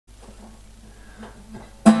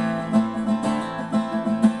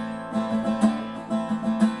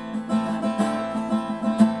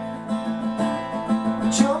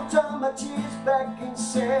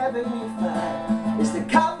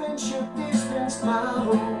was my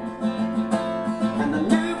home. And I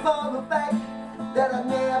knew for a fact that I'd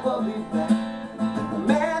never be back. The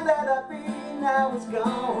man that I'd been now is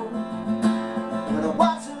gone. But I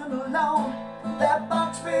wasn't alone, that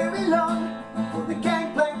box very long, for the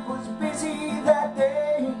gangplank was busy that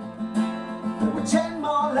day. There were 10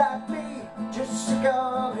 more like me, just sick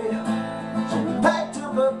of it. So we packed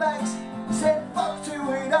up our bags, said fuck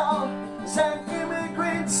to it all, sang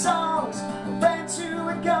immigrant songs. Friends who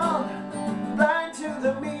had gone, blind to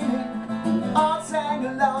the meaning, all sang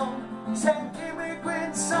along, sang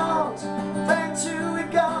immigrant songs. Friends who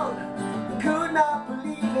had gone, could not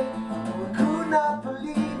believe it, could not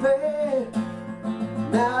believe it.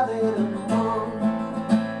 Now they're gone.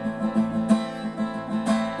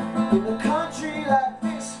 In a country like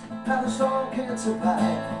this, how the song can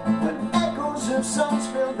survive when echoes of songs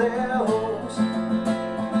fill their homes,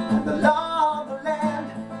 and the law of the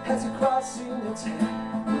land has a cross in its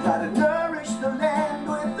hand. We try to nourish the land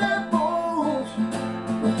with their bones.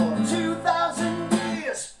 For 2,000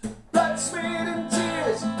 years, blood, sweat and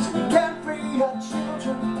tears, so we can free our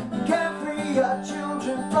children, we can free our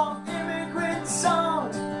children from immigrant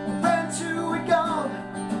songs. Friends who are gone,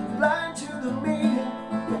 blind to the meaning,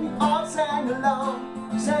 and we all sang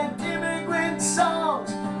along, sang immigrant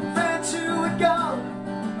songs. Friends who are gone,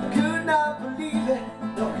 I could not believe it,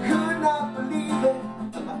 no, I could not believe it.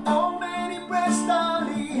 And my old man, he pressed all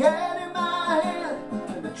he had in my hand,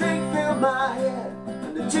 and the drink filled my head,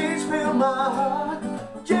 and the tears filled my heart.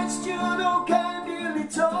 Just you know, kind nearly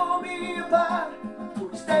tore me apart.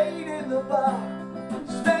 We stayed in the bar,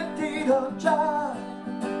 respected our job,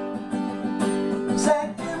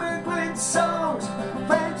 sang immigrant songs.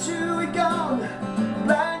 Friends who are gone,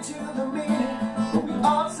 blind to the meaning, but we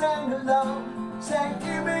all sang along, sang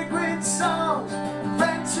immigrant songs.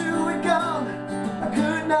 Friends who are gone, I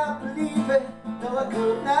could not believe it, no, I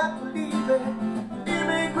could not believe it.